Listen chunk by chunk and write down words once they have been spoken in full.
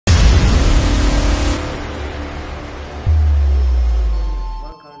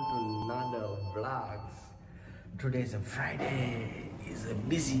Today is a Friday. It's a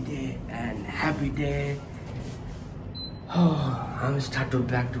busy day and happy day. Oh, I'm start to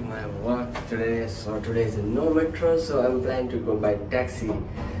back to my work today. So today is no metro, so I'm planning to go by taxi.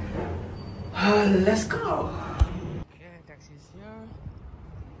 Let's go. Okay, taxi's here.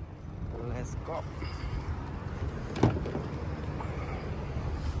 Let's go.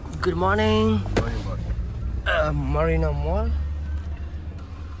 Good morning. Good morning, boss. Marina Mall.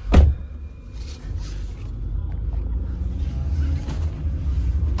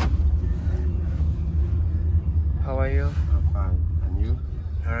 How are you? I'm fine. And you?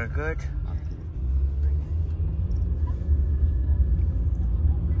 Very good. Okay.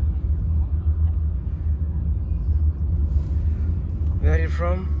 Where are you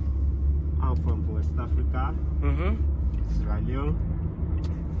from? I'm from West Africa, Sierra Leone.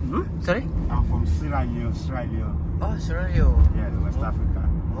 Sorry? I'm from Sierra Leone, Sierra Leone. Oh, Sierra Leone. Yeah, West Africa.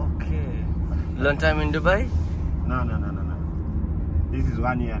 Okay. Long time in Dubai? No. This is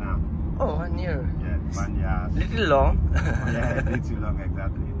 1 year now. Oh, 1 year. Yeah, 1 year. Little long. Yeah, a little long,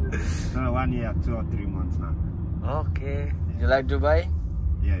 exactly. So 1 year, 2 or 3 months now. Okay. You like Dubai?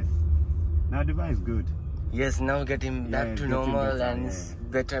 Yes. Now Dubai is good. Yes, now getting back it's to getting normal better, and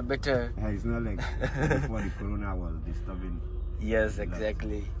yeah. better. Yeah, it's not like before the corona was disturbing. Yes,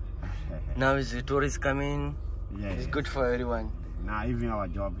 exactly. Now is the tourists coming. Yeah, It's yeah. good for everyone. Now even our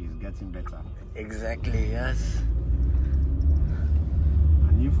job is getting better. Exactly, yes.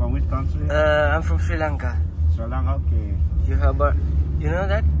 And you from which country? I'm from Sri Lanka. Sri Lanka, okay. You know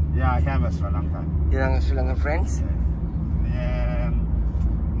that? Yeah, I have a Sri Lanka. You have Sri Lankan friends? Yeah.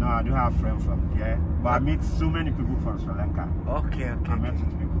 No, I do have friends from there. But I meet so many people from Sri Lanka. Okay. I met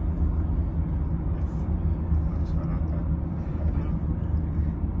with people. Yes. From Sri Lanka.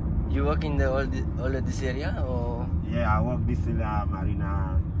 You work in all of this area or? Yeah, I work this area,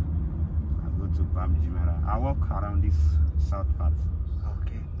 Marina. I go to Palm Jumeirah. I work around this south part.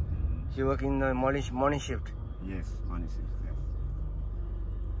 Okay. You work in the morning shift? Yes, morning shift, yes.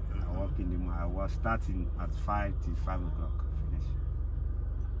 I work in the I was starting at 5 till 5 o'clock. Finish.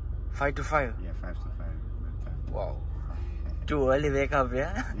 5 to 5? Yeah, 5 to 5. my time. Wow. Too early wake up,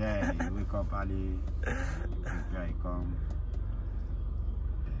 yeah? Yeah, you wake up early, prepare, you come.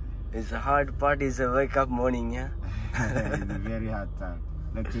 It's a hard part is a wake up morning, yeah? It's a very hard time.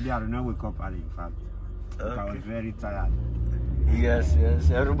 Like today, I do not wake up early, in fact. Okay. I was very tired. Yes.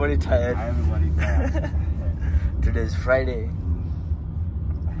 Everybody tired. Everybody tired. Today is Friday.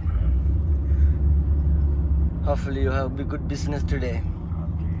 Hopefully you have a good business today.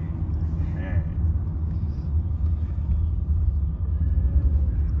 Okay. Yeah.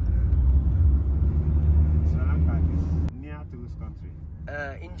 Sri Lanka is near to which country?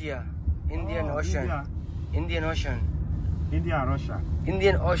 India. Indian Oh, Ocean. India. Indian Ocean. India and Russia.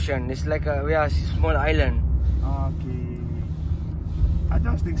 Indian Ocean. It's like we are a small island. Okay. I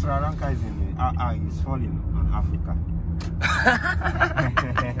just think Sri Lanka is is falling on Africa.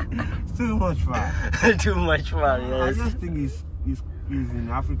 It's too much far. Too much far, yes. I just think it's in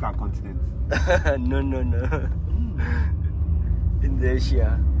Africa continent. No. In the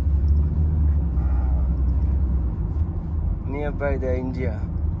Asia. Nearby the India.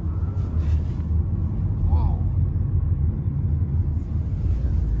 Wow.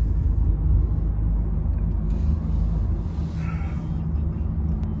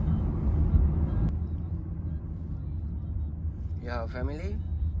 You have a family?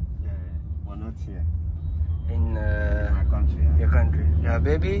 Yeah, we're not here. In My country. your country. You have a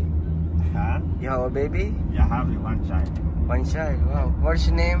baby? Huh? You have a baby? Yeah, I have one child. One child. Wow. What's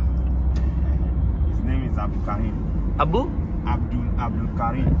your name? His name is Abdul Karim. Abu? Abdul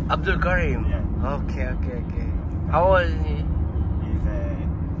Karim. Abdul Karim. Yeah. Okay. How old is he?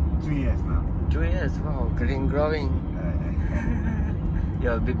 He's 2 years now. 2 years. Wow. Growing.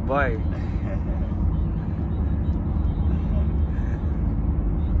 You're a big boy.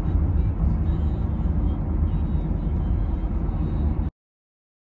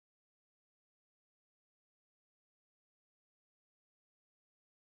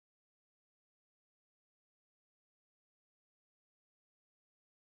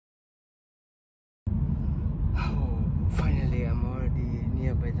 Oh, finally I'm already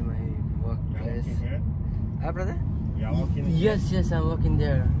nearby to my workplace. Hi, brother? You are working? Yes, I'm working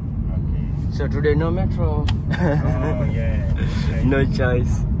there. Okay. So today no metro. Oh, yeah. No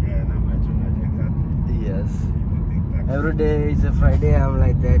choice. Yeah, no metro, not exactly. Yes. You take taxi. Every day is a Friday, I'm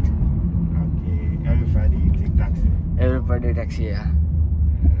like that. Okay, every Friday you take taxi. Every Friday taxi, yeah.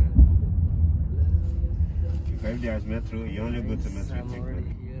 If there's metro, you only go to metro. I'm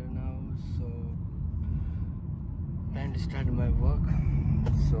already here now, so time to start my work.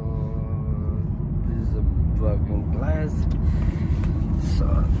 So This is a working place. So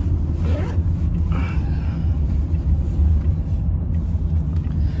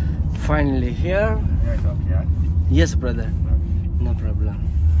finally here. Yes, brother. No problem.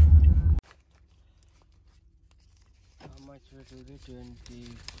 How much will it be?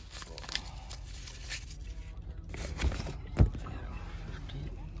 24. 50.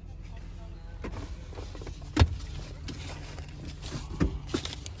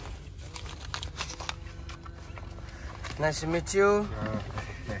 Nice to meet you.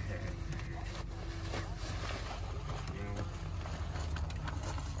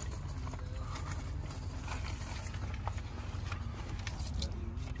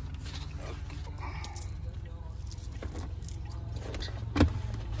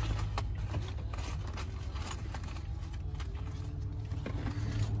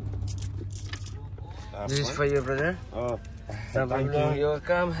 This is for you, brother. Oh, No thank problem. you. You're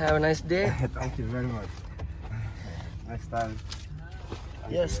welcome. Have a nice day. Thank you very much. Next time.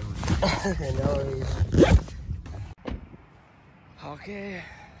 Thank Yes. you No worries. Okay,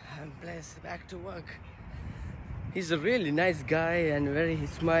 I'm blessed. Back to work. He's a really nice guy and very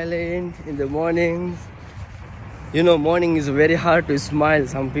smiling in the mornings. You know, morning is very hard to smile.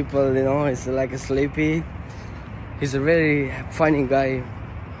 Some people, you know, it's like a sleepy. He's a very funny guy,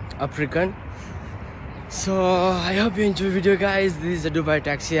 African. So I hope you enjoy the video, guys. This is a Dubai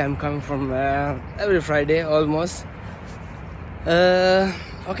taxi. I'm coming from every Friday almost.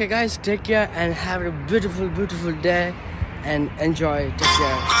 Okay guys, take care and have a beautiful day and enjoy. Take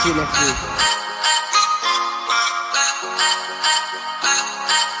care. See you next week.